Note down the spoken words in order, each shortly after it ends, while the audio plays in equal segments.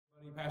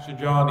Pastor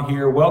John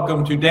here.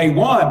 Welcome to day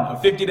one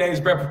of 50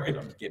 days preparation.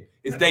 I'm just kidding.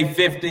 It's day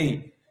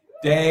 50.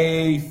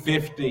 Day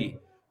 50.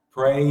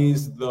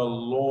 Praise the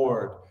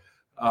Lord.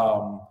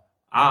 I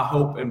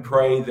hope and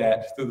pray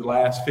that through the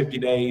last 50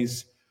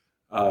 days,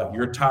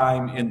 your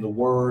time in the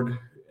Word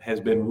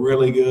has been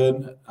really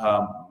good.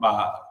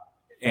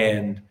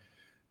 And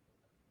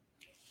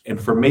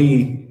for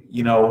me,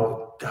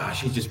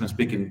 gosh, he's just been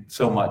speaking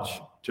so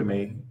much to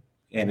me.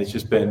 And it's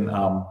just been,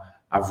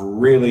 I've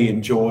really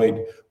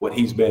enjoyed what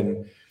he's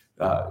been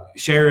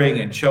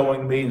sharing and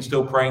showing me, and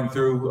still praying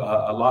through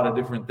a lot of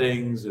different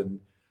things. And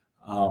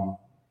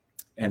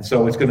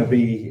so it's going to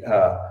be,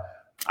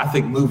 I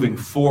think, moving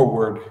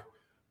forward.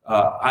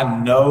 I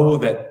know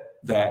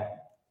that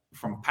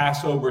from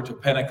Passover to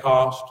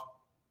Pentecost,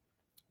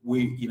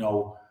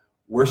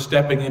 we're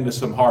stepping into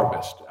some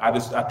harvest.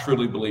 I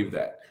truly believe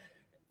that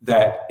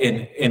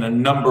in a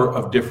number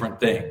of different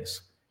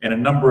things. In a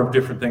number of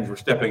different things, we're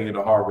stepping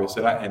into harvest.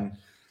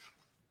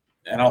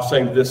 And I'll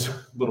save this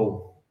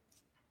little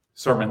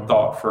sermon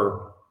thought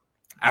for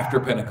after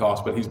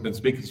Pentecost, but he's been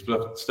speaking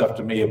stuff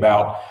to me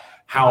about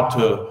how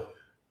to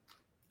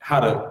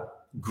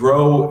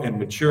grow and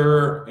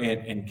mature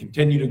and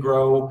continue to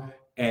grow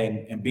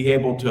and be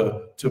able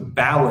to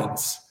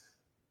balance,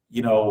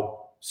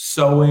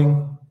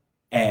 sowing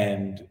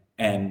and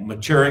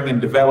maturing and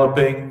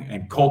developing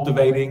and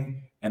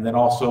cultivating, and then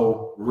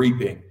also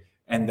reaping.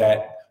 And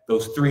that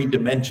those three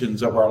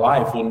dimensions of our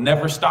life will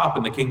never stop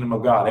in the kingdom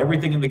of God.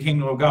 Everything in the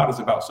kingdom of God is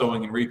about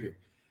sowing and reaping.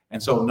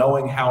 And so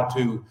knowing how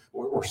to,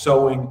 or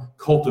sowing,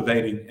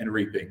 cultivating, and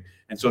reaping.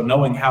 And so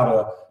knowing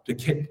how to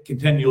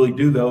continually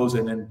do those,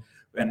 and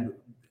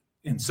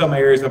in some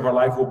areas of our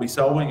life we'll be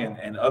sowing,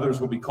 and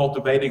others will be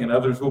cultivating, and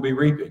others will be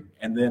reaping.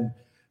 And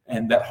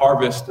that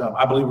harvest,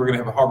 I believe we're going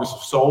to have a harvest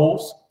of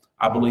souls.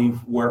 I believe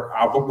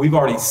we've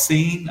already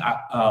seen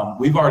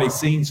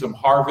some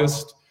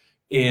harvest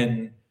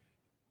in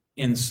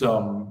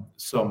some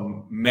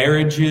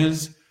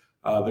marriages.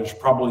 There's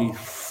probably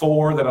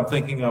 4 that I'm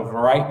thinking of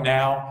right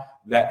now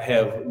that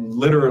have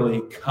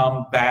literally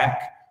come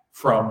back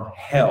from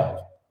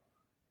hell.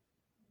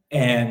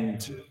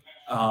 And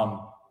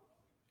God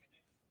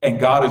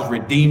is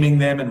redeeming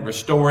them and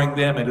restoring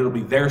them, and it'll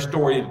be their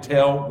story to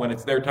tell when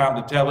it's their time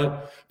to tell it.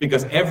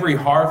 Because every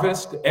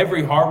harvest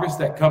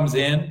that comes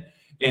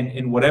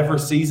in whatever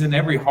season,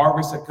 every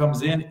harvest that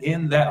comes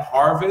in that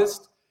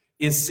harvest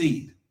is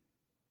seed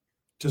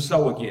to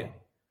sow again.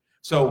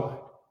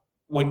 So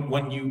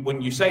when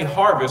you say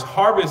harvest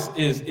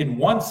is, in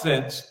one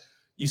sense,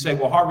 you say,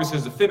 well, harvest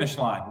is the finish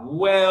line.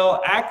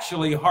 Well,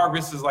 actually,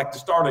 harvest is like the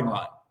starting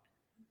line.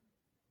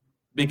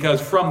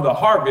 Because from the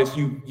harvest,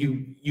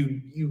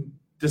 you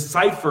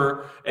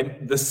decipher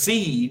the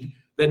seed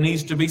that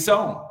needs to be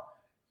sown.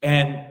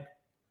 And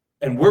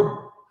we're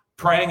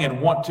praying and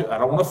I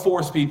don't want to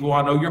force people.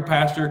 I know your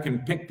pastor can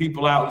pick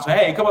people out and say,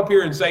 hey, come up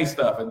here and say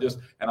stuff.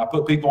 And I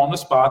put people on the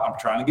spot. I'm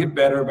trying to get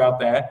better about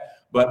that.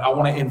 But I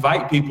want to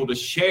invite people to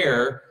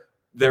share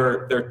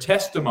their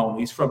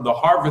testimonies from the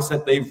harvest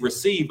that they've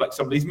received, like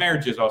some of these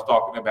marriages I was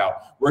talking about.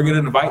 We're going to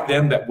invite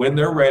them that when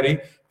they're ready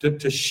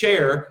to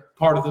share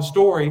part of the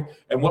story.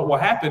 And what will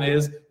happen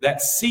is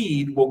that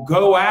seed will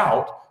go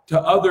out to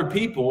other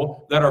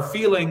people that are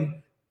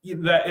feeling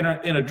that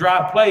in a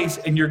dry place,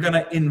 and you're going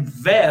to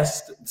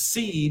invest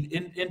seed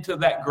into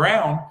that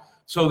ground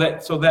so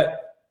that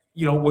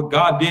what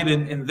God did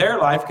in their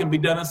life can be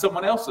done in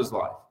someone else's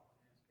life.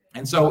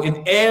 And so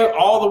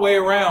all the way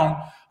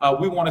around,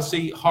 we want to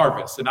see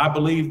harvest. And I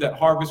believe that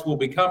harvest will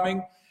be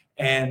coming.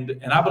 And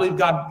I believe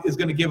God is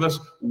going to give us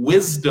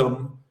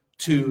wisdom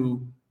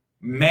to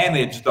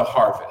manage the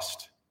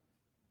harvest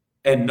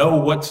and know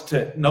what's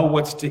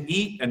to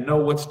eat and know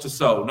what's to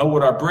sow, know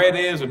what our bread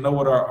is and know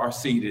what our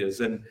seed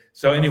is. And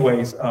so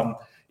anyways,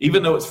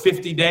 even though it's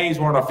 50 days,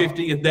 we're on our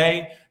 50th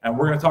day, and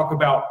we're going to talk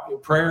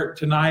about prayer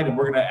tonight, and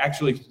we're going to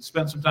actually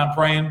spend some time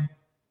praying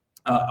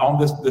on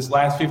this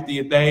last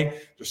 50th day.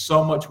 There's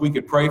so much we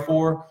could pray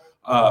for,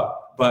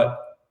 but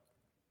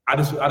I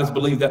just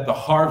believe that the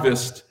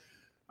harvest,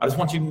 I just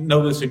want you to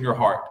know this in your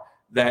heart,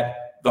 that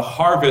the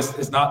harvest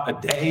is not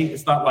a day.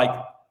 It's not like,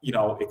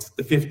 it's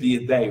the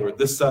 50th day, or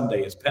this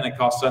Sunday is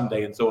Pentecost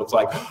Sunday. And so it's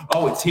like,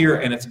 oh, it's here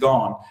and it's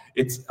gone.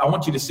 I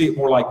want you to see it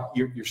more like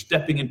you're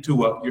stepping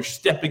into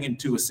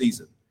a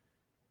season.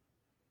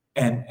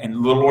 And the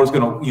Lord's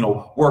going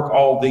to, work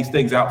all these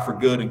things out for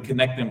good and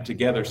connect them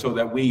together so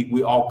that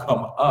we all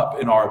come up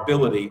in our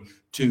ability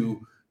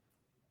to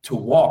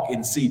walk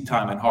in seed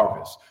time and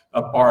harvest,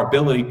 our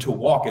ability to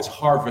walk as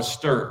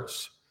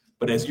harvesters.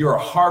 But as you're a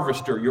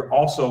harvester, you're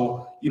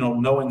also,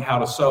 knowing how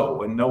to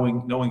sow and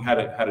knowing how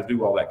to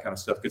do all that kind of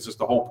stuff. It's just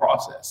the whole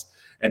process,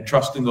 and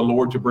trusting the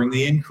Lord to bring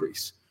the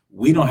increase.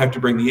 We don't have to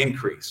bring the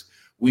increase.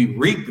 We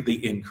reap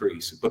the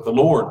increase, but the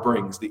Lord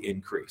brings the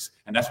increase.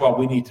 And that's why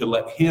we need to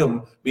let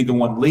him be the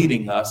one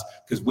leading us,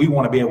 because we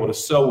want to be able to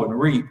sow and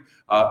reap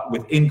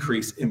with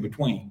increase in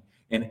between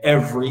in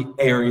every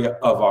area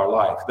of our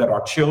life, that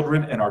our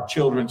children and our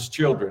children's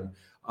children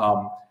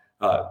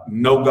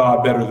know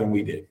God better than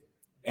we did.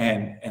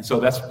 And so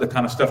that's the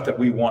kind of stuff that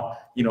we want,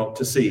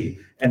 to see.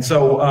 And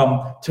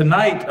so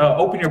tonight,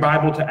 open your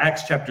Bible to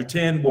Acts chapter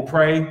 10. We'll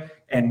pray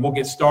and we'll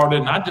get started.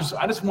 And I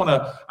just want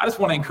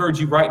to encourage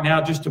you right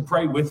now just to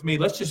pray with me.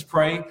 Let's just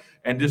pray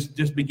and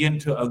just begin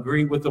to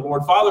agree with the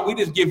Lord. Father, we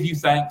just give you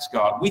thanks,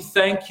 God. We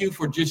thank you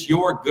for just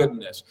your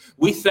goodness.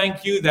 We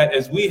thank you that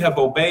as we have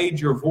obeyed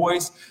your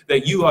voice,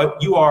 that you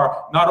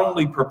are not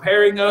only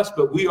preparing us,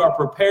 but we are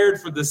prepared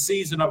for the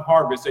season of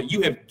harvest, that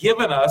you have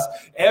given us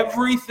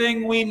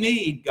everything we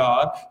need,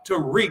 God, to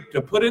reap,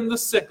 to put in the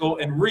sickle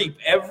and reap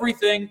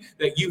everything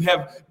that you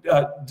have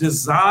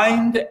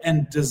designed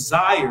and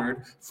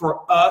desired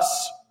for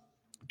us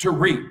to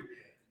reap.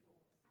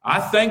 I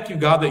thank you,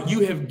 God, that you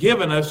have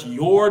given us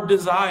your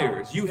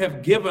desires. You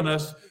have given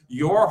us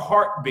your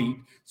heartbeat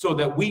so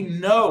that we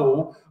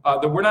know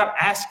that we're not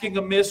asking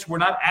amiss. We're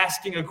not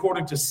asking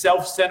according to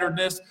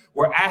self-centeredness.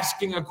 We're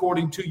asking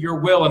according to your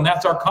will. And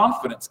that's our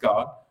confidence,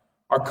 God.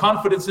 Our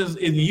confidence is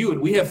in you,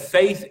 and we have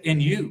faith in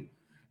you.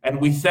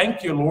 And we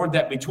thank you, Lord,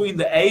 that between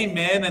the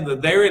amen and the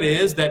there it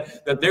is,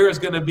 that there's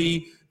going to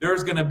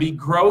be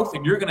growth,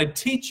 and you're going to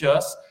teach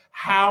us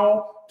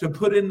how to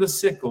put in the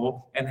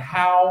sickle and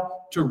how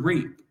to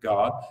reap,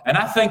 God. And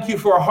I thank you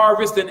for a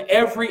harvest in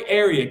every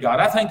area, God.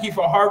 I thank you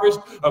for a harvest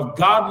of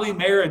godly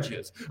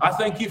marriages. I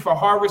thank you for a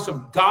harvest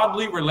of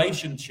godly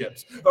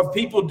relationships, of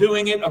people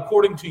doing it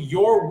according to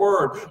your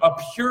word, a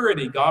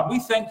purity, God. We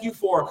thank you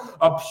for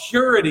a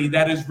purity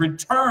that is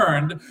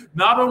returned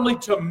not only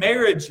to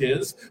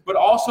marriages, but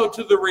also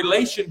to the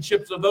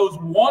relationships of those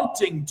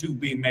wanting to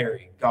be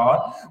married,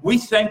 God. We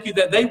thank you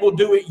that they will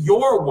do it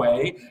your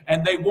way,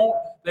 and they won't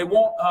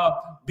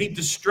be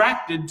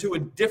distracted to a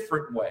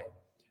different way.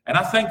 And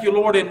I thank you,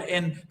 Lord,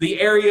 in the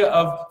area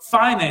of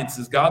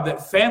finances, God,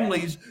 that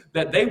families,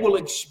 that they will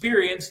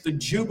experience the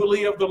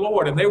jubilee of the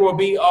Lord, and there will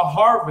be a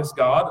harvest,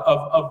 God,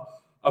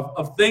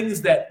 of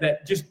things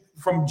that just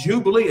from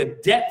jubilee, a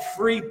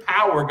debt-free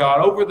power,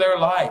 God, over their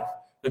life,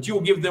 that you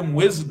will give them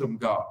wisdom,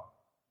 God.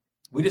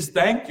 We just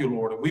thank you,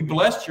 Lord, and we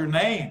bless your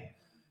name.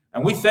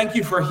 And we thank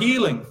you for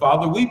healing,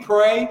 Father. We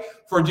pray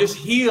for just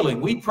healing.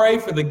 We pray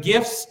for the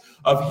gifts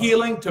of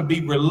healing to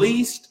be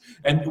released,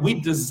 and we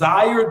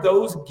desire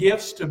those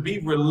gifts to be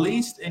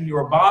released in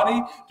your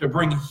body to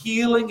bring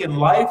healing and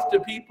life to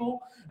people.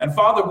 And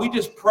Father, we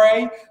just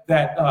pray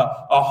that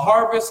a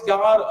harvest,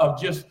 God,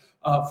 of just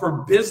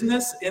for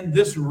business in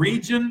this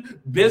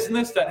region,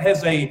 business that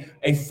has a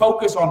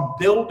focus on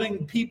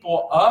building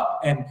people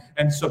up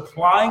and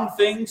supplying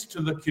things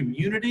to the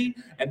community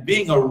and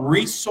being a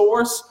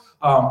resource.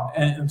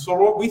 And so,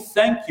 Lord, we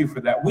thank you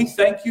for that. We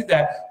thank you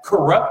that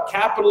corrupt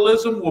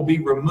capitalism will be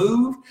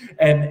removed,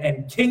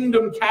 and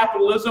kingdom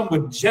capitalism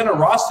with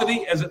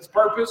generosity as its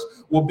purpose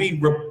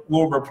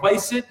will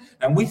replace it.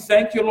 And we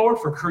thank you, Lord,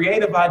 for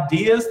creative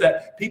ideas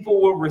that people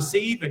will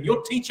receive, and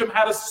you'll teach them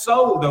how to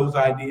sow those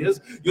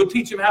ideas. You'll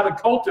teach them how to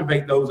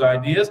cultivate those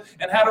ideas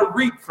and how to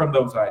reap from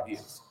those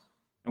ideas.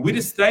 And we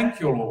just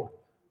thank you, Lord.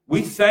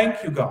 We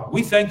thank you, God.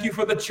 We thank you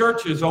for the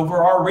churches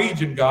over our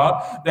region,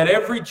 God, that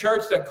every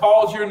church that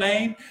calls your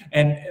name,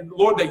 and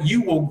Lord, that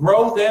you will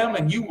grow them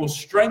and you will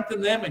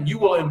strengthen them and you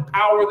will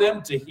empower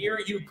them to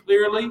hear you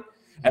clearly.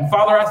 And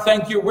Father, I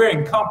thank you. We're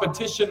in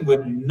competition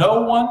with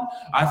no one.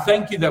 I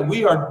thank you that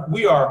we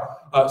are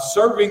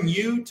serving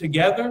you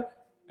together.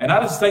 And I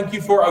just thank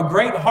you for a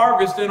great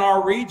harvest in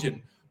our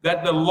region,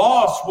 that the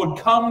lost would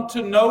come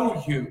to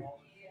know you.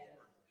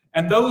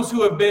 And those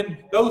who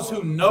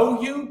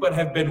know you but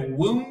have been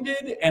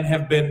wounded and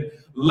have been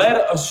led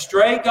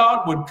astray,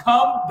 God, would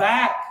come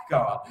back,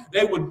 God.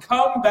 They would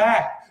come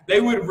back.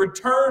 They would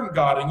return,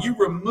 God, and you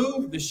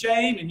remove the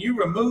shame and you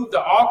remove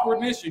the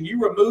awkwardness and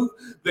you remove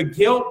the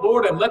guilt,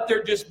 Lord, and let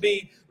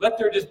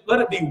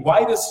it be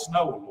white as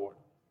snow, Lord.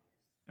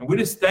 And we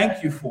just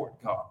thank you for it,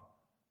 God.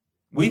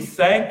 We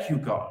thank you,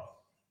 God.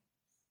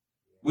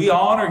 We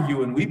honor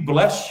you and we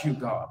bless you,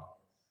 God.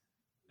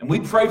 And we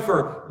pray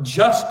for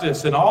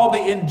justice and all the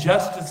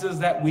injustices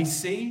that we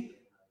see.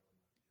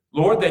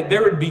 Lord, that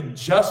there would be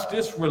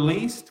justice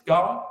released,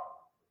 God.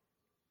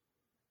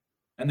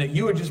 And that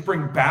you would just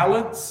bring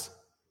balance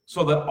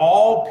so that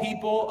all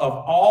people of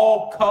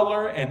all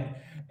color and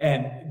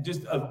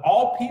just of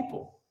all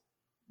people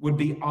would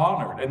be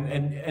honored.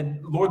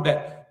 And Lord,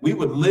 that we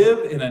would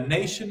live in a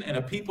nation and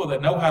a people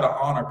that know how to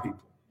honor people,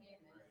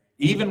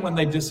 even when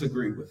they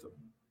disagree with them.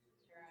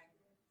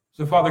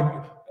 So,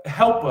 Father,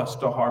 help us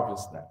to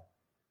harvest that.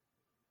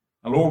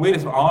 And Lord, we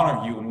just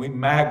honor you and we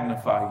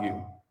magnify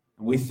you.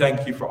 And we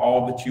thank you for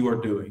all that you are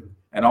doing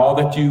and all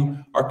that you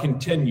will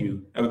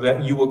continue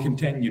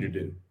to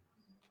do.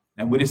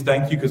 And we just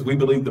thank you because we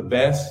believe the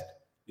best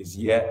is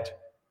yet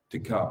to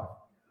come.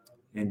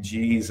 In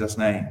Jesus'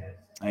 name,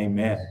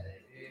 amen.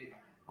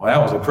 Well, that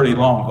was a pretty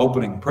long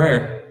opening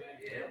prayer.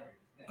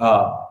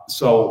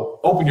 So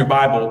open your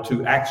Bible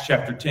to Acts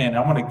chapter 10.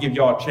 I'm going to give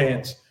y'all a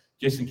chance,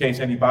 just in case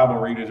any Bible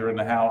readers are in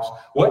the house.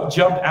 What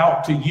jumped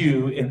out to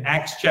you in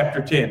Acts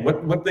chapter 10?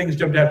 What things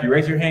jumped out to you?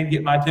 Raise your hand,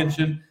 get my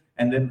attention,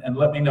 and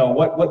let me know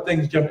what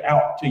things jumped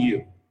out to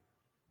you.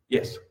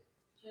 Yes.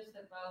 Just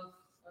that both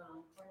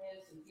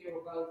Cornelius and Peter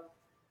were both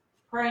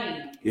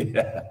praying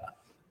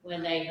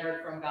when they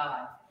heard from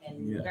God,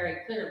 and very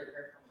clearly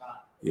heard from God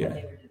what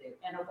they were to do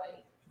and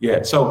obeyed.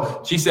 Yeah,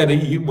 so she said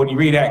when you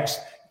read Acts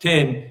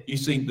 10, you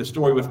see the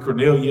story with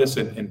Cornelius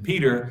and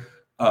Peter.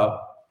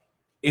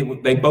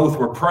 They both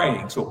were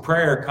praying. So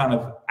prayer kind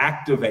of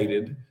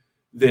activated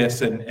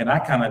this. And I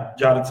kind of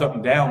jotted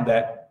something down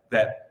that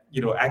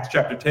Acts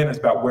chapter 10 is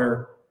about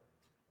where,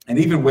 and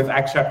even with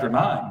Acts chapter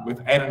 9, with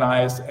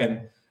Ananias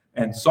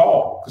and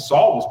Saul, because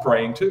Saul was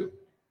praying too.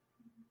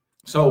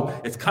 So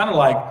it's kind of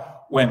like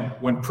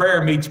when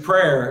prayer meets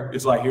prayer,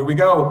 it's like, here we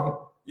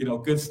go,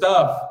 good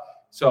stuff.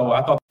 So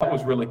I thought that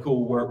was really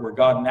cool where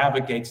God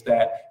navigates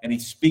that, and he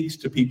speaks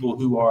to people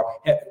who are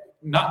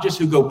not just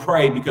who go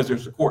pray because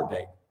there's a court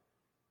date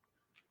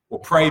or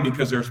pray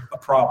because there's a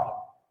problem.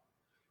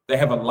 They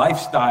have a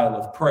lifestyle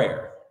of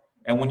prayer.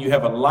 And when you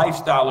have a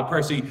lifestyle of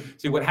prayer,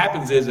 see what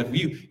happens is if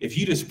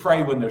you just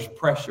pray when there's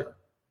pressure,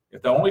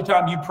 if the only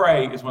time you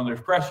pray is when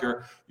there's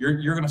pressure,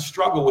 you're going to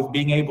struggle with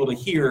being able to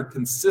hear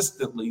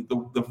consistently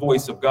the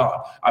voice of God.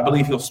 I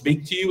believe he'll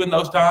speak to you in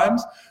those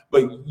times,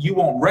 but you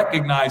won't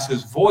recognize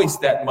his voice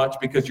that much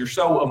because you're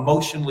so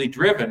emotionally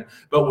driven.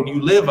 But when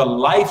you live a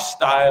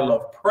lifestyle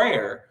of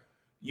prayer,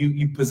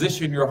 you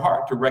position your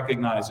heart to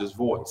recognize his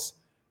voice.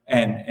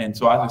 And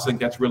so I just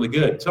think that's really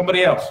good.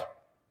 Somebody else?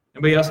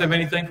 Anybody else have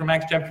anything from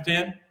Acts chapter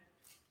 10?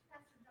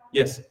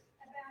 Yes.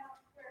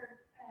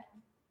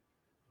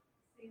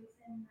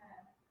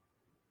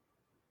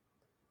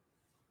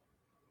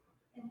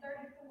 In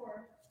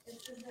 34,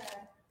 it says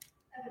that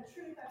of a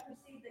truth I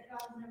perceive that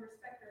God is no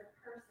respecter of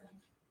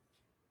persons.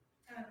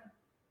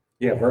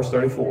 Verse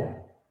 34.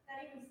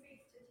 That even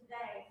speaks to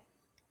today.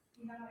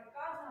 If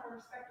God's not a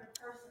respecter of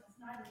persons,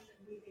 neither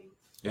should we be.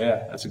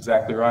 Yeah, that's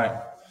exactly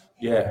right.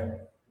 Yeah.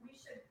 We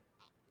should.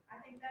 I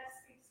think that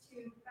speaks to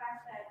the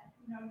fact that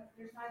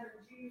there's neither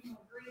Jew nor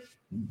Greek,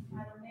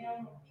 neither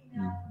male nor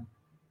female.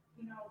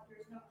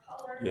 There's no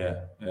color.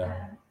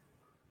 Yeah.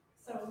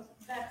 So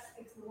that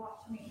speaks a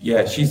lot to me.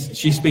 Yeah,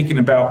 she's speaking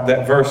about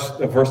that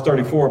verse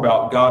 34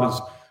 about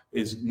God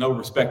is no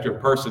respecter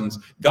of persons.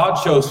 God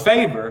shows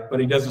favor, but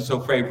he doesn't show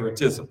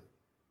favoritism.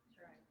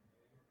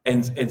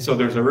 And so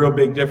there's a real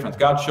big difference.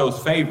 God shows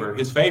favor.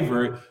 His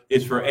favor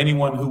is for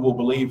anyone who will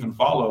believe and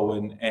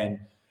follow,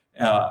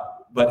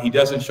 but he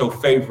doesn't show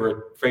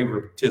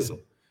favoritism.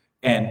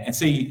 And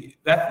see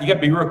that you got to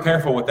be real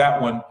careful with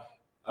that one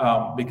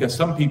because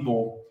some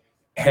people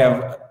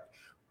have.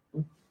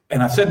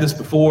 And I've said this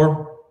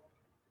before.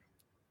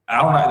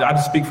 I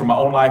just speak from my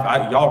own life.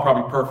 Y'all are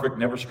probably perfect,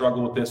 never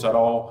struggle with this at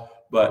all.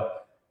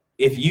 But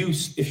if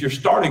your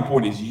starting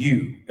point is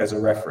you as a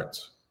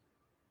reference,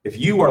 if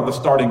you are the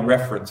starting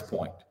reference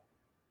point,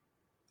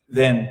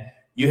 then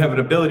you have an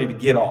ability to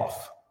get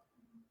off,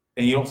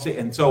 and you don't see.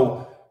 And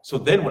so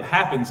then what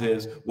happens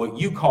is what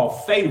you call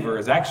favor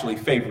is actually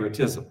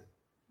favoritism,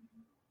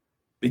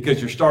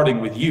 because you're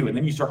starting with you, and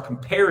then you start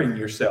comparing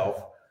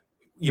yourself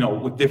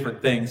with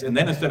different things. And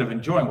then instead of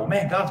enjoying, well,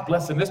 man, God's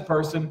blessing this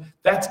person,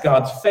 that's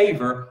God's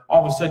favor.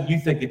 All of a sudden you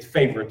think it's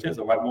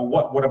favoritism. Like, well,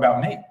 what about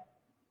me?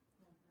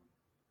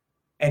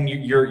 And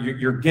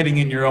you're getting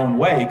in your own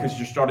way because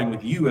you're starting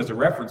with you as a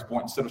reference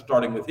point instead of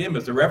starting with him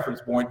as a reference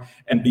point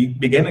and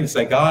beginning to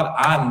say, God,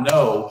 I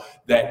know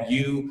that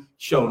you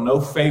show no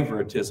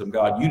favoritism,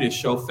 God. You just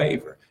show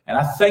favor. And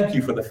I thank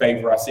you for the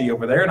favor I see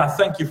over there. And I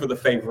thank you for the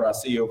favor I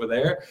see over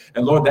there.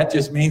 And Lord, that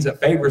just means that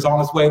favor is on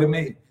its way to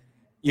me.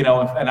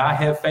 And I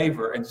have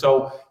favor. And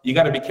so you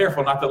got to be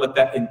careful not to let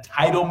that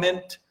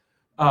entitlement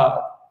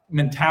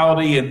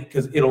mentality, and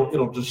because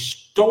it'll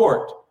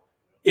distort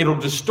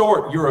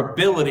your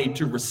ability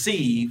to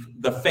receive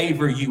the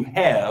favor you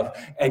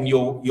have, and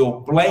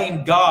you'll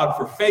blame God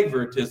for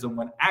favoritism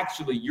when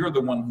actually you're the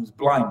one who's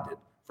blinded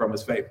from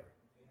his favor.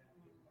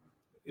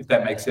 If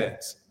that makes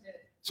sense.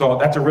 So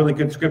that's a really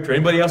good scripture.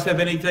 Anybody else have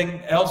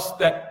anything else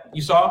that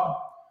you saw?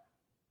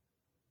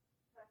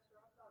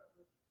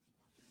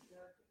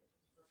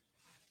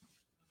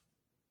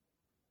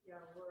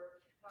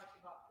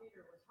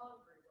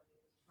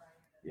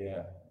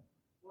 Yeah.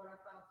 What I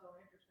found so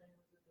interesting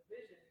was the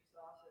division you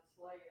saw, said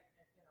slay and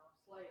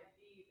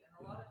eat. And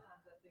a lot of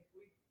times I think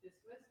we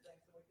dismiss things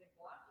and we think,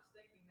 well, I'm just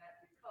thinking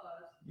that because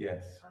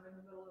I'm in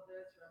the middle of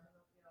this, or I'm in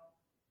the,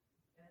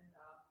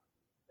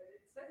 but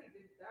it said he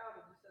didn't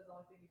doubt it. He said the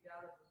only thing he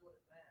doubted was what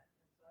it meant.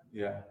 And so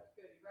that's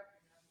good. He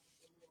recognized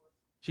the Lord.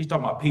 She's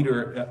talking about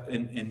Peter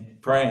in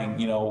praying.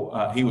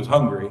 He was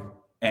hungry,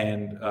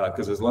 and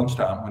because it's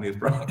lunchtime when he was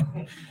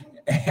praying,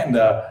 and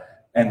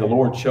the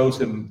Lord shows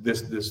him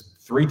this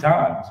 3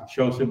 times,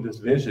 shows him this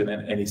vision,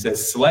 and he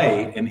says,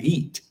 slay and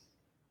eat.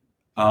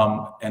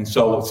 And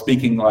so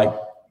speaking like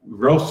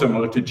real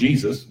similar to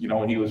Jesus,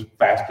 when he was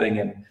fasting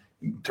and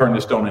turned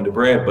the stone into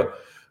bread, but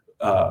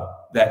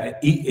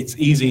it's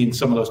easy in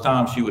some of those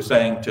times, she was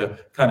saying, to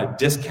kind of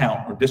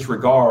discount or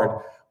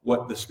disregard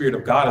what the Spirit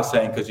of God is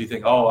saying, because you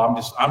think, oh,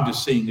 I'm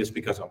just seeing this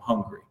because I'm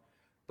hungry.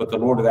 But the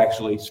Lord is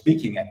actually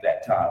speaking at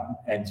that time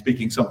and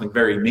speaking something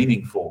very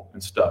meaningful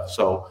and stuff.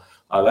 So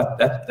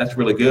that's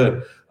really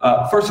good.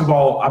 First of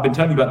all, I've been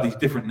telling you about these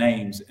different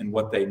names and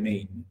what they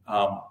mean.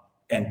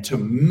 And to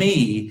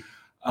me,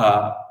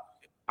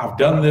 I've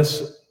done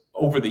this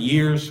over the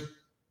years.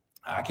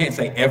 I can't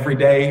say every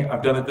day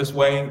I've done it this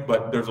way,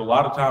 but there's a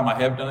lot of time I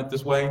have done it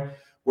this way,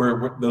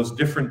 where those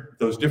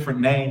different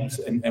names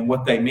and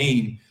what they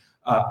mean,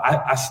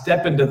 I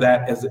step into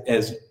that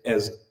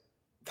as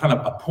kind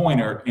of a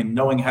pointer in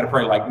knowing how to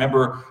pray. Like,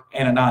 remember,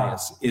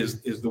 Ananias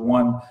is the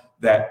one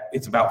that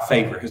it's about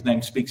favor. His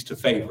name speaks to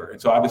favor.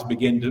 And so I just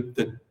begin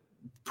to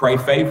pray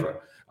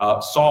favor.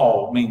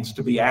 Saul means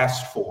to be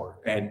asked for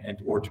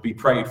or to be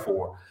prayed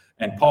for.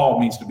 And Paul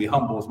means to be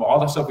humble as well. All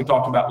the stuff we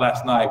talked about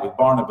last night with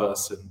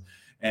Barnabas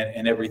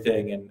and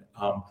everything. And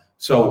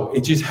so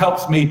it just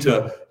helps me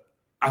to,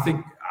 I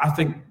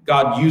think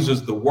God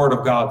uses the word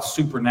of God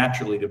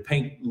supernaturally to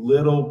paint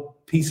little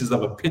pieces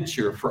of a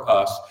picture for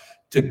us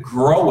to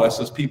grow us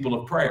as people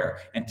of prayer.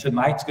 And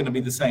tonight's going to be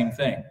the same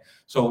thing.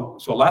 So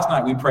last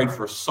night we prayed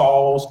for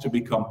Sauls to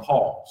become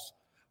Pauls.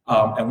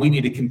 And we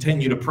need to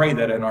continue to pray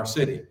that in our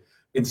city.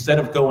 Instead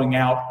of going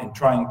out and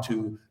trying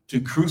to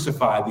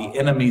crucify the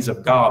enemies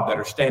of God that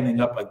are standing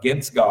up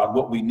against God,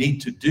 what we need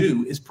to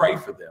do is pray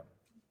for them.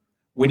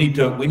 We need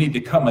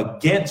to come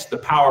against the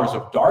powers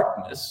of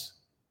darkness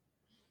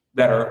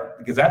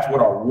because that's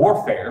what our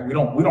warfare. We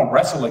don't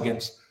wrestle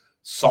against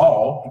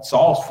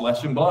Saul's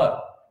flesh and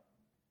blood.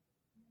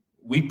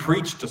 We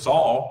preach to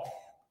Saul.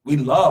 We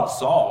love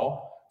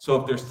Saul. So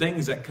if there's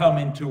things that come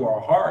into our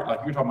heart,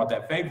 like you're talking about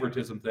that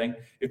favoritism thing,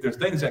 if there's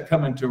things that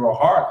come into our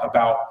heart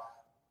about,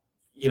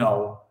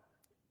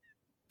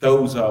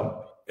 those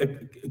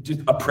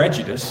just a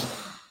prejudice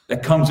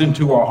that comes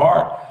into our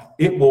heart,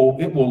 it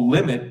will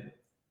limit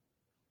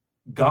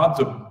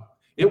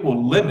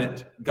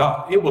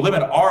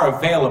our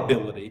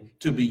availability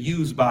to be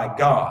used by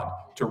God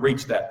to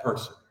reach that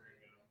person.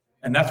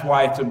 And that's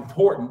why it's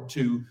important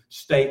to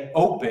stay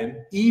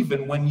open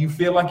even when you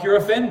feel like you're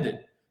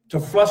offended, to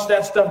flush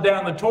that stuff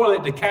down the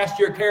toilet, to cast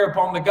your care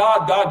upon the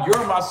God. God,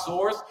 you're my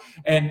source,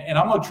 and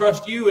I'm going to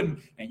trust you,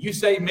 and you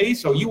save me,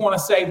 so you want to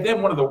save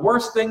them. One of the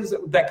worst things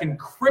that can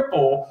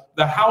cripple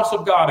the house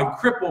of God and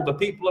cripple the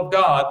people of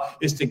God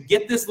is to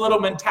get this little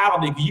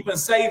mentality, because you've been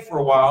saved for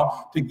a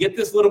while, to get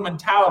this little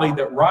mentality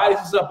that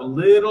rises up a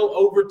little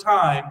over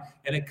time,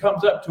 and it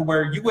comes up to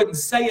where you wouldn't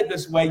say it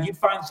this way. You'd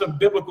find some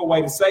biblical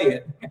way to say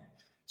it,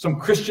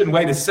 some Christian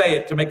way to say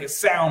it to make it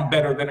sound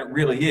better than it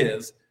really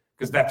is,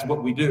 because that's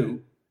what we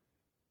do.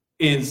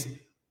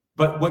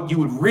 But what you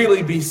would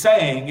really be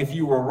saying if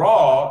you were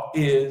raw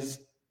is,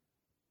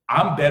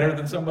 I'm better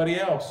than somebody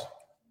else.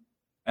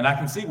 And I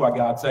can see why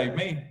God saved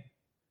me.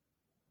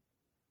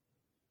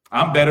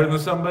 I'm better than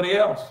somebody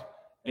else.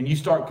 And you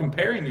start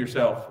comparing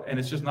yourself, and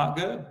it's just not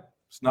good.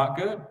 It's not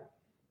good.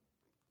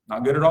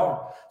 Not good at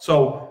all.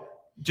 So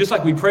just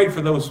like we prayed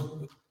for those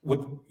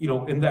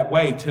in that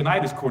way,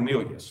 tonight is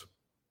Cornelius.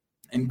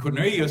 And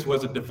Cornelius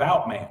was a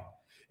devout man.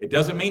 It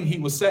doesn't mean he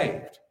was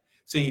saved.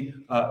 See,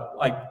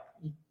 like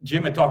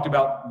Jim had talked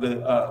about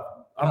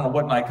I don't know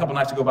what night, a couple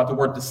nights ago, about the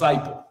word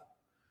disciple.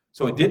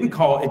 So it didn't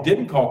call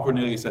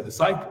Cornelius a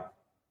disciple.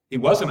 He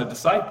wasn't a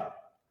disciple.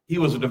 He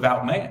was a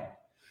devout man.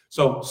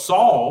 So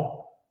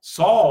Saul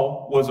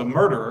was a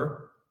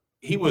murderer.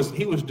 He was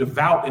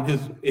devout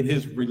in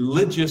his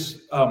religious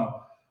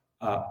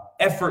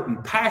effort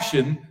and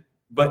passion,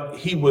 but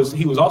he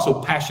was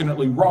also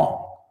passionately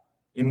wrong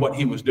in what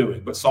he was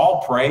doing. But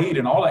Saul prayed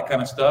and all that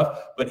kind of stuff,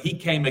 but he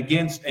came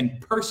against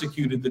and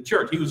persecuted the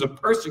church. He was a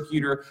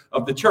persecutor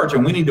of the church,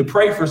 and we need to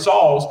pray for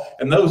Sauls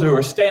and those who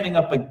are standing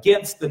up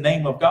against the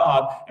name of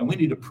God, and we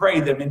need to pray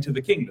them into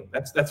the kingdom.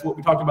 That's what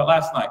we talked about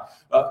last night.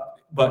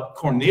 But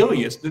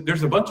Cornelius,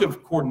 there's a bunch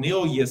of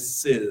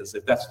Corneliuses,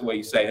 if that's the way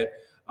you say it,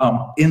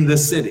 in the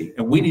city,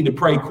 and we need to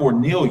pray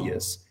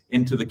Cornelius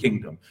into the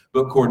kingdom.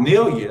 But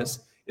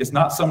Cornelius is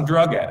not some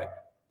drug addict.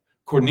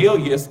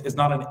 Cornelius is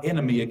not an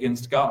enemy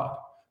against God.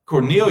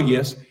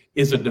 Cornelius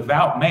is a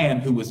devout man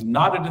who is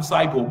not a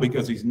disciple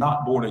because he's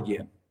not born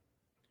again.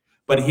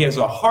 But he has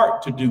a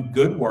heart to do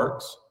good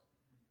works.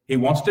 He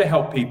wants to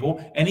help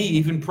people, and he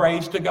even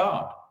prays to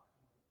God.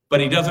 But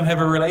he doesn't have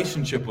a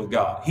relationship with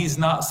God. He's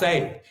not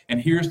saved.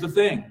 And here's the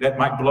thing that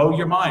might blow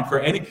your mind.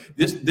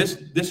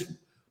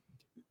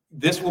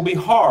 This will be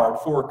hard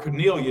for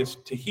Cornelius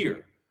to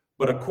hear.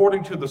 But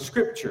according to the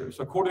scriptures,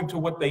 according to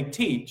what they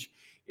teach,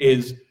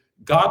 is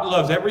God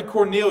loves every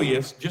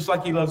Cornelius just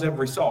like he loves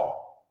every Saul.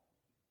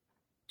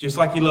 Just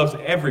like he loves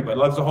everybody,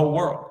 loves the whole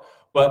world.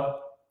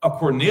 But a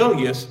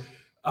Cornelius,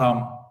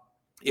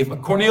 if a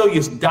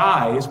Cornelius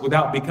dies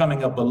without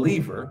becoming a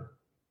believer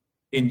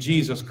in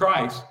Jesus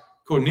Christ,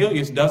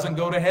 Cornelius doesn't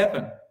go to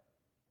heaven.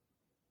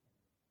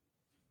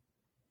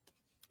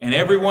 And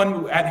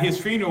everyone at his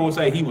funeral will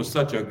say he was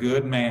such a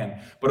good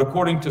man. But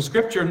according to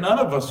scripture, none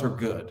of us are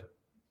good.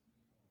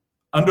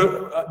 And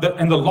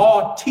the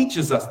law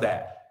teaches us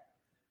that.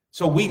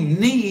 So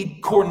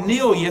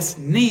Cornelius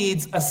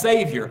needs a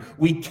savior.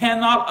 We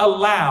cannot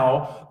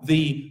allow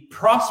the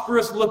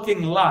prosperous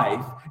looking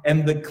life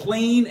and the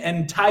clean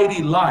and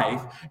tidy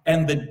life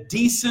and the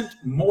decent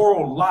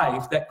moral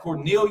life that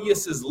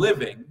Cornelius is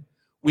living.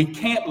 We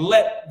can't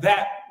let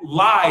that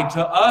lie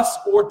to us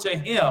or to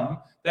him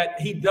that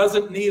he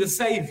doesn't need a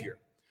savior.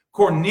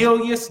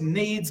 Cornelius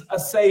needs a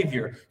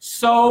savior.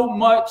 So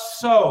much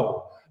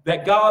so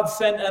that God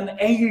sent an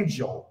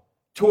angel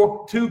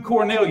to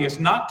Cornelius,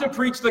 not to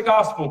preach the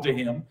gospel to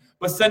him,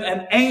 but sent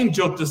an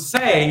angel to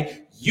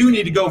say, you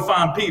need to go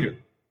find Peter.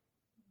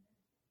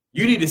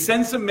 You need to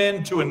send some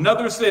men to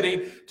another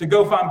city to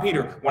go find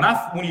Peter.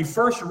 When you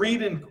first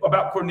read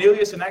about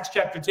Cornelius in Acts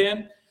chapter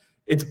 10,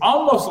 it's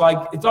almost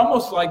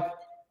like,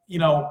 you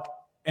know,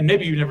 and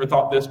maybe you never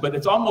thought this, but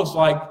it's almost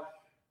like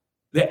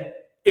that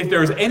if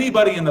there's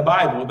anybody in the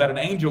Bible that an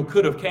angel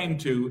could have came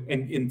to,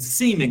 and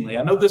seemingly,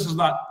 I know this is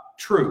not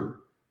true,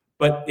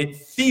 but it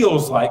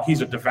feels like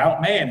he's a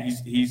devout man.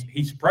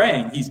 He's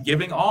praying, he's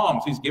giving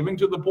alms, he's giving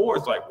to the poor.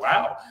 It's like,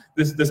 wow,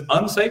 this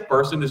unsafe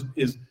person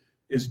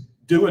is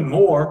doing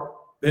more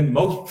than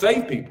most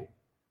saved people.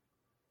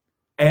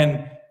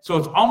 And so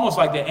it's almost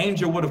like the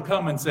angel would have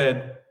come and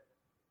said,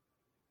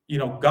 you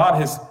know, God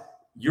has,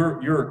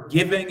 your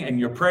giving and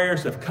your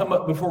prayers have come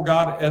up before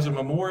God as a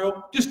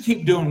memorial. Just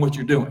keep doing what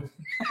you're doing.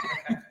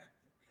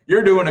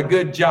 You're doing a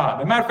good job.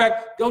 As a matter of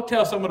fact, go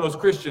tell some of those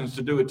Christians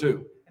to do it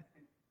too.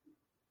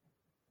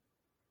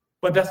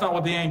 But that's not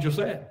what the angel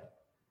said.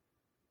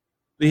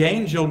 The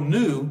angel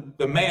knew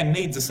the man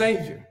needs a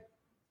savior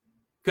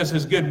because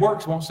his good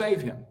works won't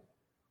save him.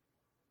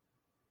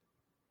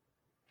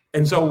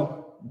 And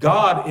so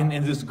God, in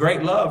this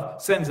great love,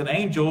 sends an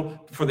angel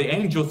for the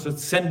angel to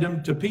send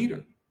him to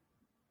Peter.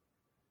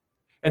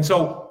 And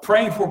so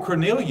praying for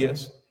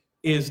Cornelius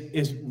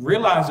is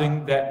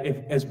realizing that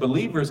as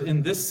believers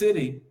in this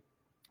city,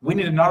 we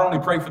need to not only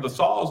pray for the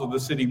Sauls of the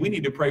city, we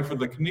need to pray for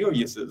the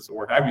Corneliuses,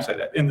 or however you say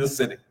that, in this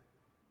city.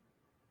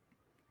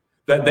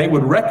 That they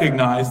would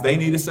recognize they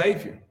need a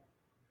savior.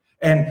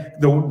 And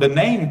the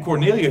name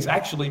Cornelius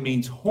actually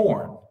means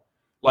horn.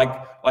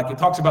 Like it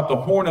talks about the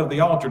horn of the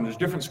altar. And there's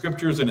different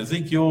scriptures in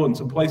Ezekiel and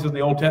some places in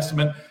the Old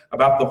Testament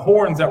about the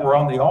horns that were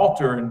on the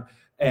altar.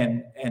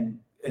 And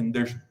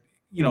there's,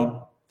 you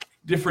know,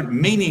 different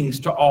meanings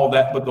to all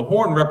that. But the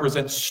horn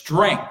represents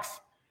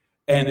strength.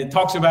 And it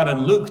talks about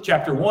in Luke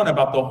chapter 1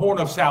 about the horn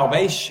of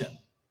salvation.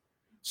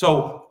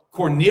 So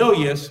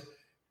Cornelius,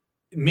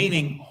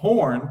 meaning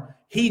horn,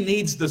 he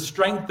needs the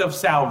strength of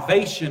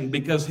salvation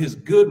because his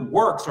good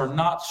works are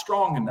not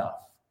strong enough.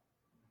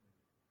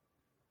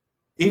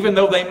 Even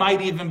though they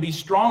might even be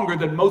stronger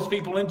than most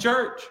people in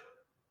church.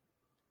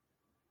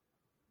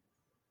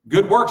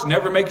 Good works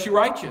never makes you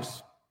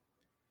righteous.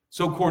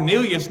 So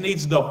Cornelius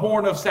needs the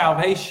horn of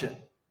salvation.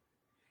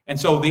 And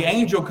so the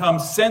angel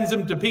comes, sends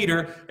him to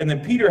Peter, and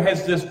then Peter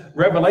has this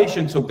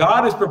revelation. So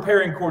God is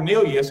preparing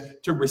Cornelius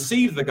to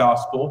receive the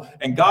gospel,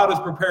 and God is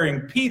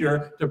preparing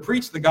Peter to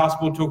preach the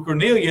gospel to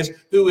Cornelius,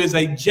 who is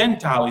a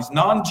Gentile. He's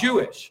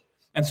non-Jewish.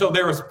 And so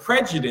there is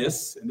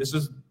prejudice, and this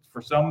is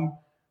for some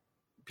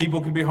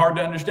people can be hard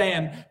to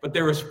understand, but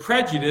there is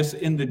prejudice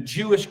in the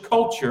Jewish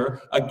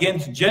culture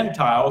against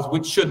Gentiles,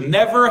 which should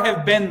never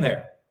have been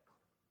there.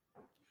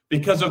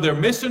 Because of their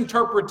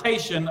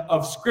misinterpretation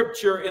of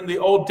scripture in the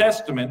Old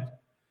Testament,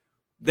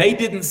 they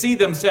didn't see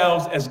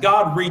themselves as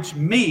God reached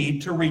me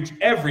to reach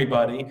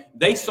everybody.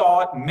 They saw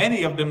it,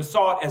 many of them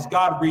saw it as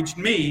God reached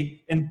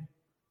me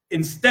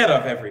instead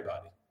of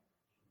everybody.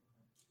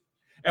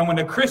 And when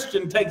a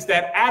Christian takes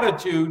that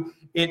attitude,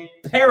 it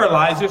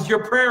paralyzes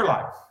your prayer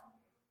life.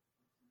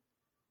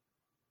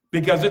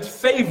 Because it's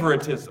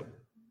favoritism.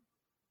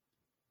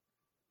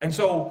 And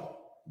so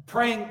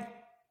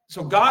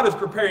so God is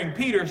preparing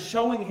Peter,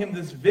 showing him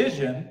this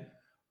vision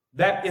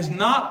that is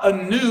not a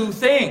new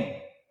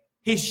thing.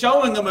 He's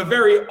showing them a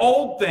very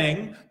old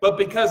thing, but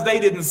because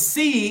they didn't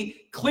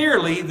see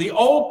clearly the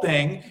old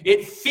thing,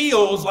 it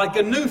feels like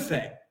a new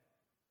thing.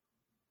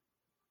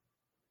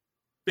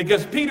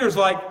 Because Peter's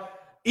like,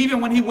 even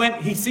when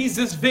he sees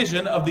this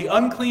vision of the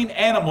unclean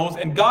animals,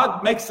 and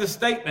God makes this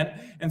statement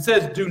and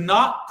says, do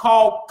not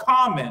call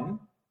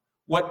common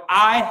what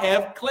I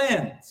have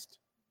cleansed.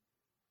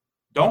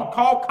 Don't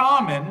call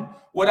common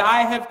what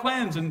I have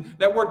cleansed. And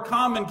that word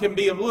common can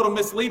be a little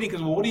misleading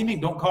because, well, what do you mean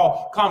don't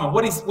call common?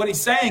 What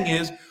he's saying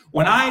is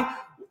when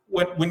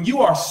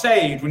you are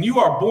saved, when you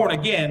are born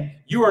again,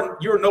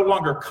 you're no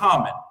longer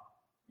common.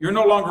 You're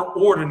no longer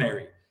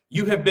ordinary.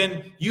 You have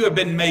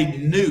been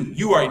made new.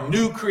 You are a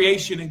new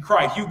creation in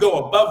Christ. You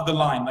go above the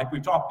line like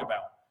we talked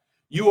about.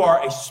 You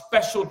are a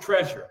special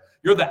treasure.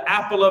 You're the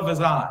apple of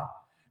his eye.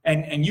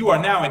 And you are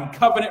now in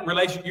covenant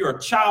relation. You're a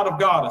child of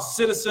God, a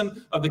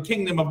citizen of the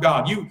kingdom of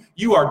God.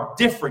 You are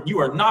different. You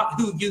are not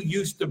who you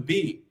used to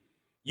be.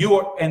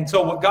 And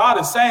so what God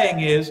is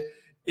saying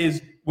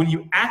is when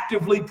you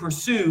actively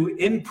pursue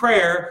in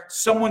prayer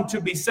someone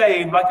to be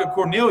saved, like a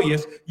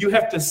Cornelius, you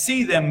have to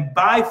see them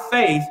by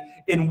faith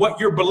in what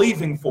you're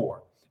believing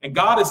for. And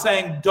God is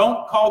saying,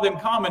 don't call them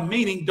common,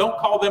 meaning don't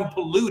call them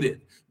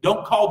polluted.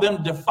 Don't call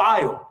them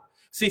defiled.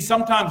 See,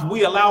 sometimes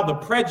we allow the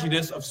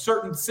prejudice of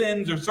certain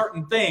sins or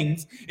certain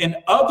things in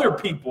other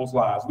people's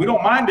lives. We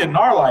don't mind it in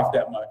our life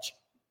that much.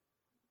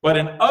 But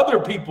in other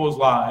people's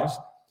lives,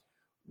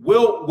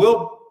 we'll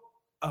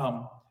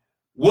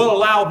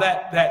allow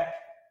that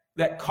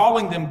that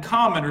calling them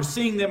common or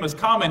seeing them as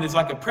common is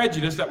like a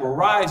prejudice that will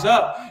rise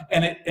up,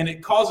 and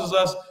it causes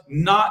us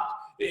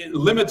it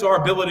limits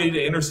our ability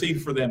to intercede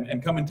for them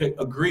and come into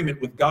agreement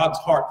with God's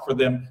heart for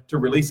them to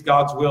release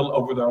God's will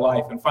over their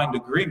life and find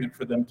agreement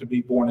for them to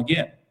be born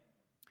again,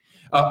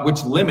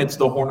 which limits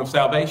the horn of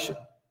salvation.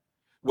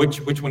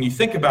 Which when you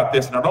think about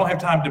this, and I don't have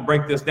time to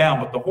break this down,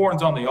 but the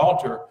horns on the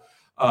altar,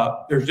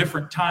 there's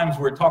different times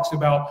where it talks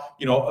about,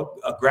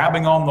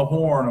 grabbing on the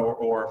horn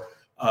or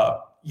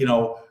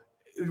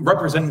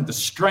representing the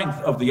strength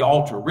of the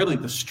altar, really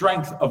the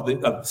strength of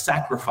the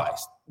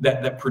sacrifice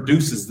that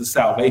produces the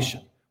salvation,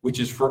 which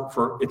is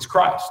for it's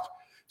Christ.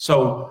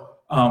 So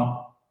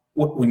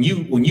when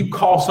you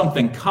call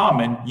something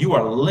common, you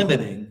are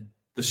limiting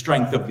the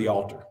strength of the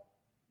altar.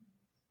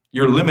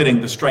 You're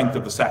limiting the strength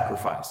of the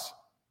sacrifice.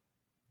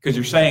 Because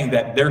you're saying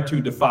that they're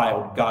too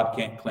defiled, God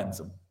can't cleanse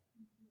them.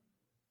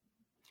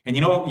 And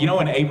you know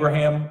in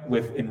Abraham,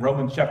 in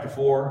Romans chapter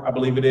 4, I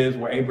believe it is,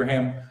 where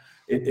Abraham,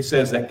 it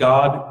says that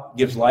God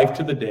gives life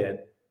to the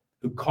dead,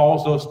 who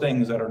calls those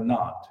things that are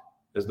not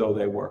as though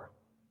they were.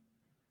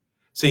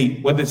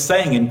 See, what it's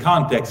saying in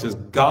context is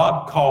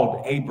God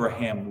called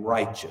Abraham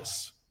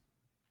righteous,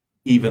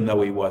 even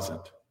though he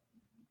wasn't.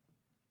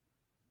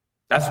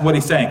 That's what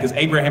he's saying, because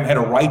Abraham had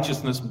a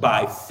righteousness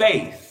by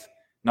faith,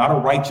 not a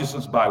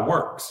righteousness by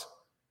works.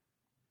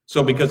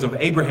 So because of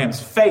Abraham's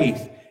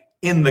faith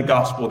in the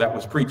gospel that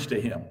was preached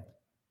to him,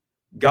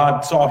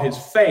 God saw his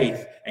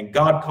faith and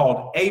God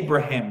called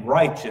Abraham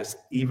righteous,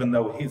 even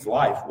though his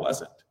life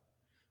wasn't.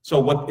 So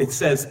what it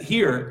says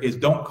here is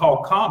don't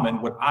call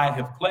common what I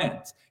have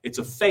cleansed. It's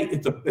a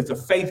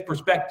faith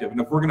perspective. And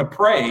if we're going to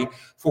pray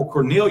for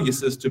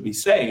Cornelius's to be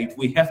saved,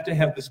 we have to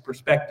have this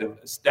perspective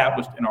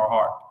established in our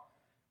heart.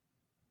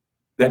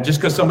 That just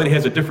because somebody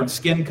has a different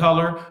skin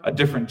color, a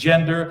different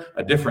gender,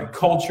 a different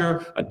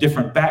culture, a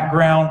different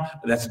background,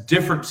 that's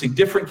different. See,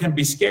 different can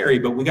be scary,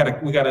 but we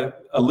gotta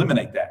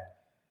eliminate that.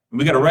 And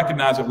we got to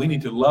recognize that we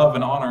need to love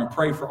and honor and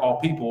pray for all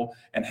people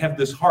and have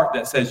this heart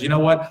that says, you know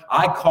what?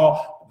 I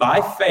call by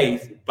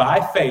faith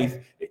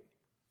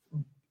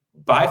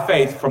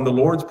from the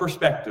Lord's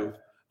perspective,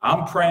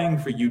 I'm praying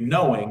for you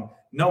knowing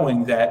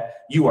that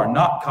you are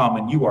not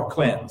common, you are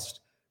cleansed.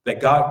 That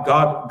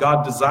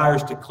God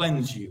desires to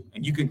cleanse you,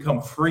 and you can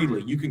come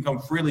freely. You can come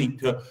freely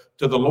to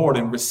the Lord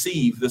and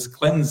receive this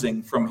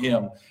cleansing from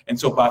him. And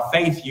so by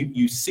faith,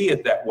 you see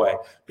it that way.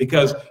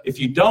 Because if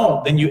you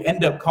don't, then you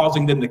end up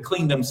causing them to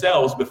clean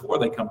themselves before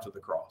they come to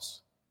the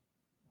cross.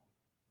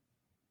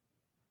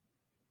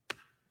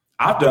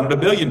 I've done it 1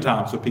 billion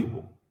times with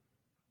people,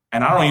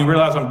 and I don't even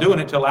realize I'm doing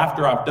it till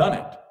after I've done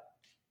it.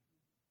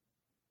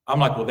 I'm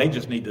like, well, they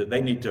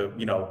need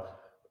to,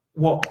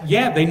 well,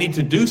 yeah, they need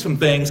to do some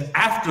things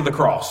after the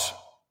cross.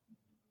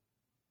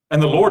 And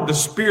the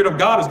Spirit of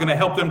God is going to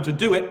help them to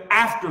do it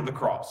after the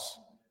cross.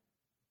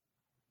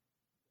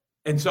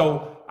 And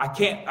so I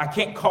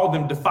can't call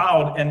them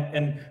defiled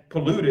and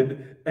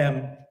polluted.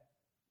 And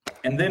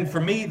then for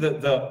me,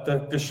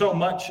 there's so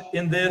much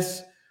in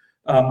this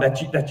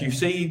that you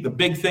see. The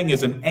big thing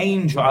is an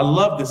angel. I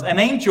love this. An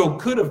angel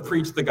could have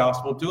preached the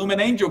gospel to him. An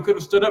angel could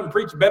have stood up and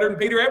preached better than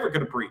Peter ever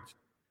could have preached.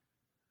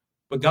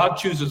 But God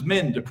chooses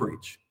men to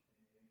preach.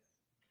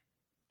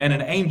 And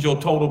an angel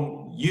told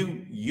him,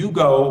 you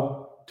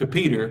go to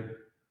Peter.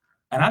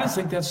 And I just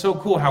think that's so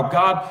cool how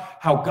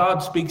God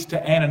speaks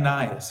to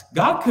Ananias.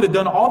 God could have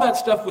done all that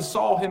stuff with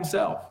Saul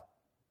himself.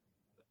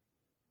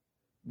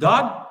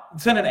 God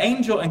sent an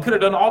angel and could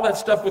have done all that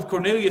stuff with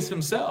Cornelius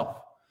himself.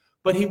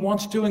 But he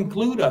wants to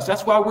include us.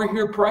 That's why we're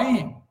here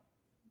praying.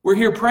 We're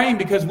here praying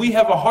because we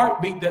have a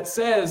heartbeat that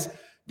says,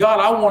 God,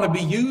 I want to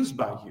be used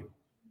by you.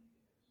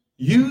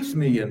 Use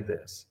me in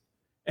this.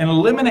 And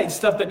eliminate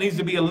stuff that needs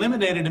to be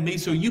eliminated in me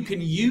so you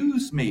can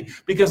use me.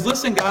 Because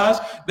listen, guys,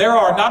 there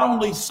are not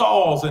only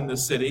Sauls in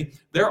this city,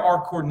 there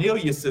are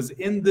Corneliuses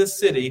in this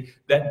city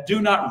that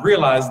do not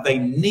realize they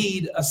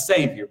need a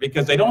Savior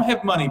because they don't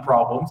have money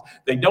problems.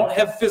 They don't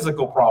have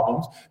physical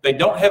problems. They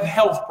don't have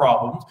health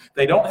problems.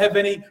 They don't have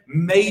any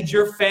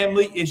major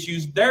family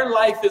issues. Their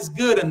life is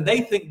good, and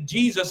they think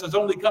Jesus has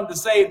only come to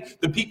save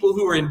the people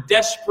who are in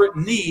desperate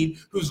need,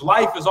 whose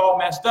life is all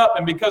messed up.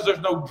 And because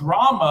there's no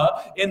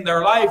drama in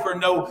their life or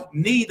no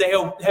need, they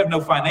have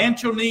no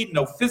financial need,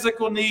 no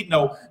physical need,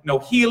 no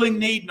healing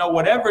need, no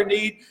whatever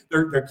need.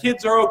 Their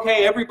kids are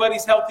okay.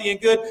 Everybody's healthy and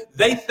good.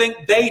 They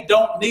think they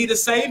don't need a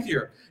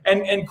Savior.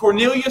 And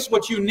Cornelius,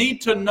 what you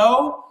need to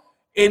know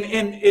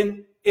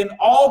in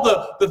all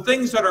the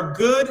things that are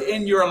good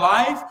in your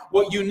life,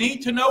 what you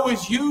need to know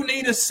is you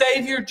need a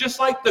Savior just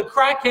like the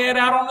crackhead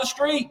out on the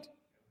street.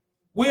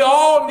 We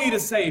all need a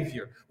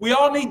Savior. We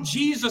all need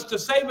Jesus to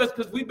save us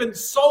because we've been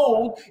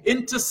sold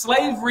into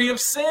slavery of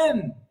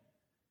sin.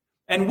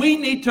 And we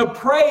need to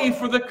pray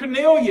for the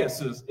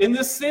Corneliuses in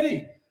this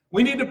city.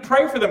 We need to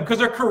pray for them because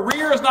their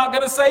career is not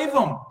going to save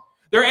them.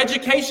 Their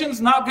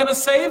education's not going to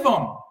save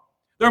them.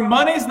 Their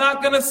money's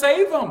not going to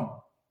save them.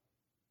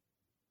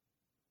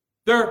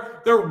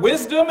 Their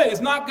wisdom is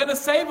not going to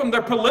save them.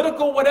 Their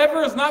political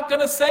whatever is not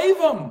going to save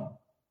them.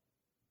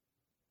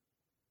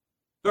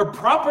 Their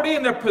property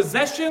and their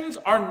possessions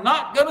are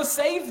not going to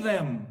save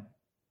them.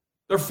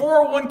 Their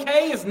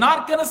 401k is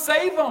not going to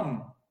save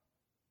them.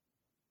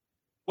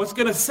 What's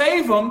going to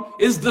save them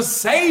is the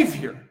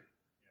Savior.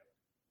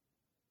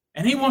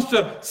 And he wants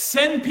to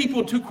send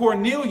people to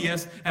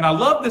Cornelius. And I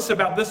love this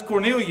about this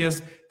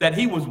Cornelius, that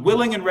he was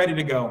willing and ready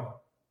to go.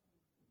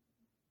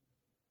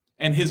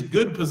 And his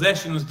good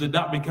possessions did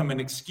not become an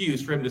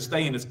excuse for him to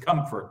stay in his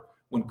comfort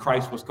when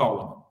Christ was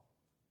calling him.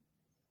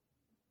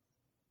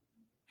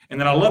 And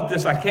then I love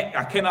this. I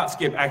cannot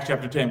skip Acts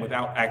chapter 10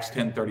 without Acts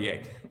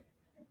 10:38.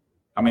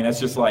 I mean, that's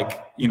just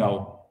like,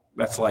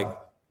 that's like,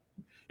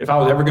 if I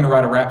was ever going to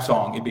write a rap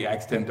song, it'd be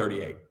Acts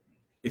 10:38.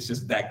 It's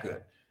just that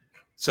good.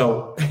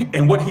 So,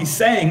 and what he's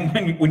saying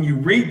when you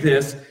read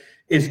this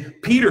is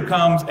Peter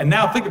comes, and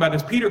now think about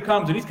this. Peter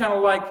comes, and he's kind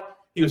of like,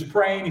 he was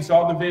praying, he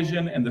saw the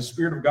vision, and the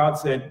Spirit of God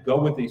said, go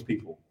with these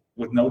people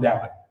with no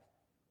doubting.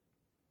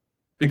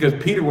 Because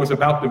Peter was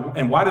about to,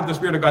 and why did the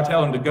Spirit of God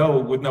tell him to go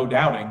with no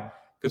doubting?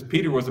 Because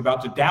Peter was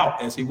about to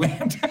doubt as he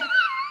went.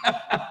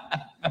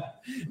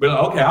 But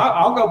okay,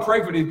 I'll go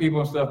pray for these people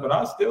and stuff, but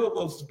I'm still a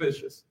little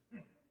suspicious.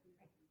 And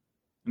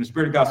the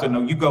Spirit of God said,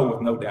 no, you go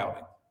with no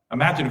doubting.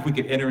 Imagine if we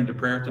could enter into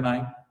prayer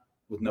tonight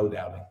with no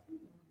doubting.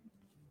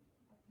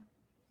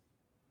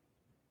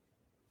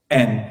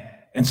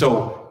 And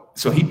so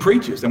he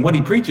preaches, and what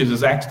he preaches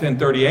is Acts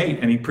 10:38,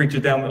 and he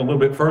preaches down a little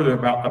bit further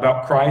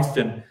about Christ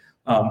and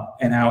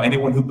how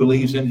anyone who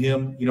believes in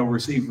him,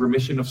 receive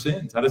remission of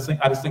sins. I just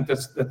think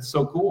that's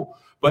so cool.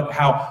 But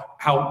how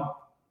God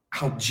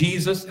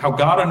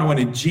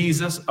anointed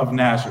Jesus of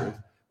Nazareth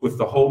with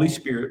the Holy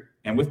Spirit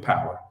and with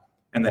power,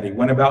 and that he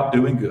went about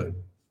doing good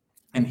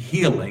and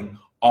healing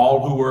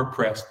all who were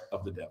oppressed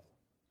of the devil.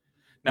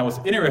 Now, what's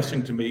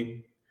interesting to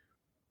me,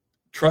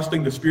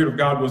 trusting the Spirit of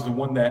God was the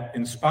one that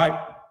inspired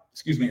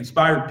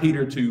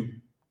Peter to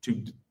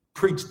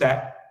preach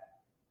that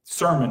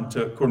sermon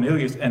to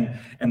Cornelius and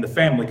the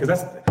family,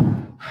 because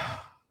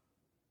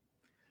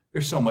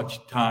there's so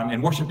much time.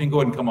 And worship team, go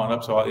ahead and come on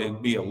up, so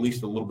it'd be at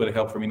least a little bit of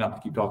help for me not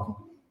to keep talking.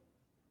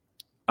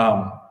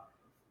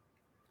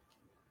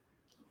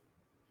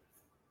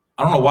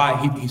 I don't know why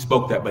he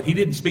spoke that, but he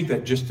didn't speak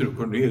that just to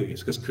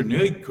Cornelius, because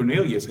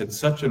Cornelius had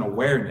such an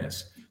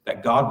awareness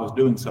that God was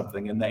doing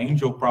something, and the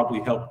angel probably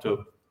helped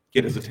to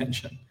get his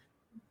attention.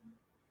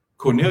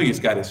 Cornelius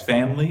got his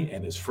family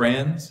and his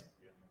friends,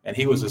 and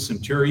he was a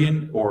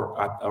centurion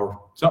or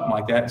something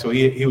like that. So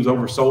he was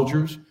over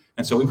soldiers,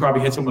 and so he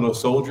probably had some of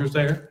those soldiers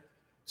there.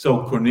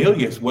 So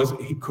Cornelius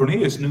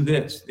knew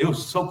this. It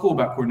was so cool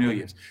about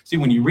Cornelius. See,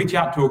 when you reach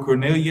out to a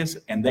Cornelius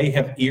and they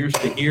have ears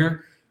to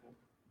hear,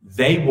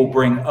 they will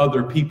bring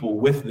other people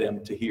with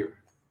them to hear.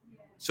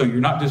 So you're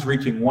not just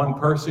reaching one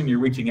person, you're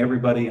reaching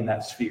everybody in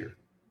that sphere.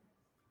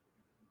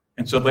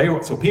 And so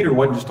Peter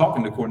wasn't just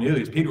talking to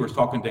Cornelius. Peter was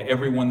talking to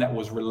everyone that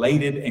was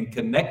related and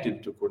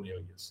connected to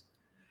Cornelius.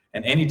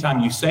 And anytime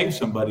you save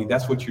somebody,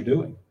 that's what you're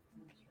doing.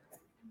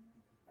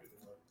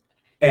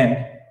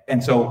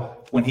 And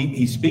so when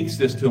he speaks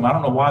this to him, I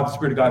don't know why the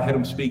Spirit of God had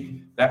him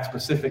speak that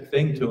specific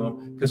thing to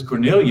him, because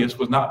Cornelius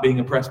was not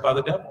being oppressed by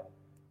the devil.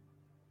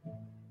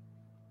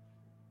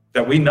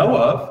 That we know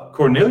of,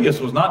 Cornelius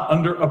was not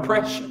under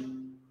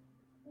oppression.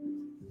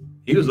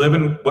 He was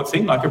living what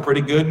seemed like a pretty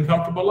good and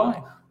comfortable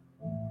life.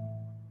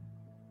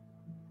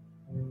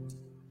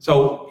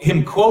 So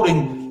him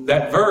quoting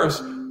that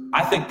verse,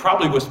 I think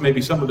probably was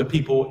maybe some of the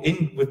people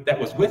that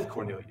was with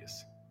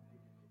Cornelius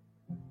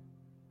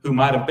who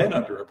might have been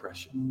under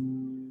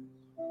oppression.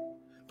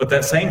 But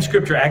that same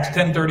scripture, Acts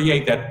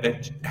 10:38,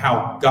 that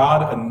how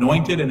God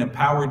anointed and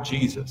empowered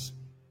Jesus,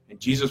 and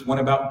Jesus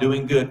went about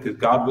doing good because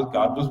God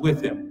was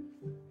with him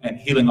and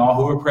healing all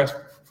who were oppressed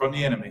from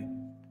the enemy.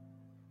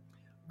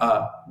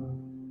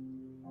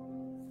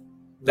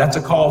 That's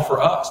a call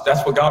for us.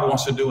 That's what God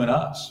wants to do in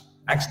us.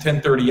 Acts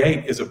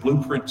 10:38 is a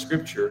blueprint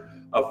scripture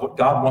of what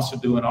God wants to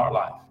do in our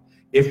life,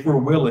 if we're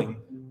willing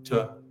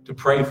to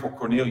pray for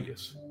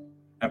Cornelius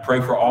and pray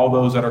for all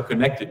those that are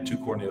connected to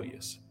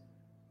Cornelius.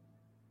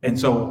 And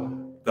so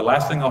the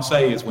last thing I'll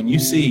say is, when you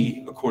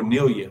see a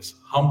Cornelius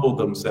humble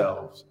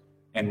themselves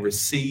and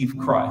receive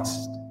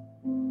Christ,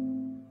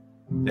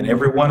 then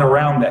everyone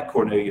around that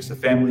Cornelius, the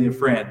family and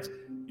friends,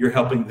 you're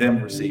helping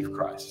them receive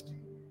Christ.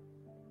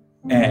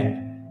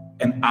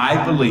 And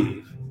I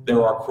believe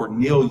there are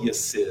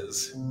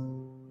Corneliuses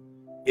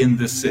in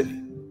this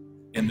city,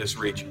 in this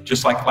region.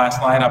 Just like last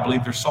night, I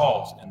believe there's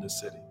Sauls in this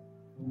city.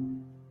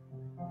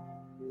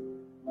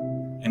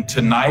 And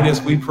tonight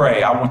as we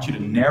pray, I want you to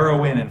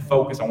narrow in and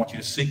focus. I want you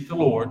to seek the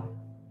Lord.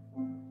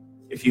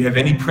 If you have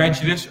any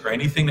prejudice or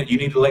anything that you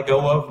need to let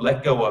go of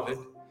it.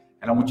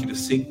 And I want you to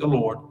seek the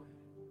Lord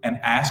and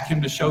ask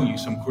him to show you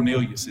some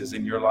Corneliuses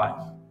in your life.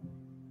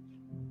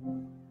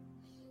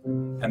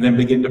 And then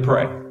begin to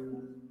pray.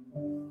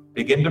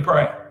 Begin to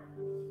pray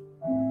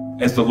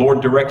as the Lord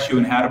directs you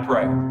in how to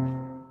pray,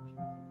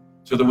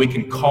 so that we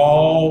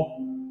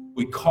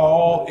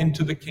call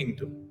into the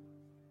kingdom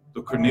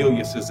the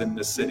Corneliuses in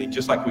this city,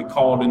 just like we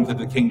called into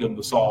the kingdom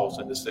the Sauls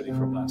in the city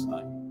from last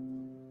night.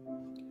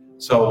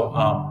 So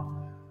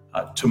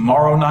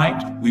Tomorrow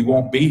night, we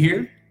won't be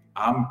here.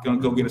 I'm going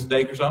to go get a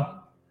steak or something,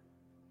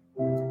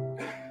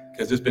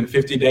 because it's been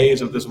 50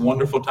 days of this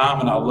wonderful time,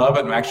 and I love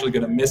it. I'm actually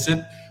going to miss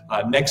it.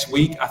 Next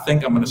week, I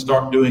think I'm going to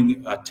start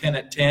doing 10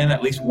 at 10,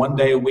 at least one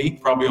day a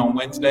week, probably on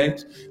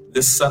Wednesdays.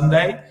 This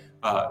Sunday,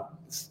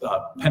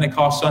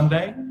 Pentecost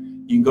Sunday,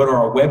 you can go to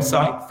our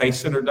website,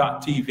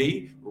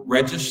 faithcenter.tv,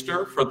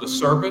 register for the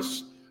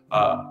service,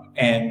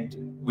 and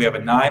we have a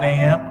 9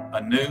 a.m.,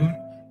 a noon,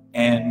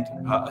 and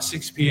a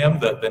 6 p.m.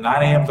 The 9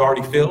 a.m. is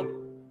already filled,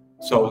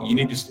 so you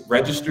need to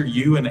register,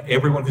 you and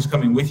everyone who's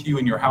coming with you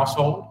in your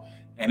household,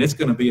 and it's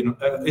going to be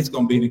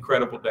an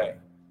incredible day.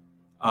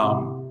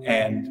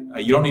 And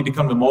you don't need to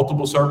come to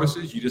multiple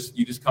services. You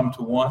just come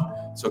to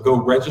one. So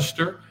go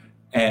register,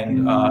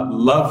 and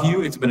love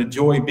you. It's been a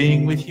joy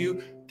being with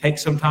you. Take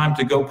some time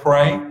to go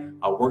pray.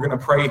 We're going to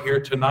pray here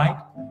tonight,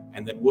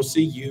 and then we'll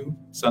see you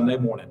Sunday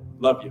morning.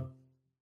 Love you.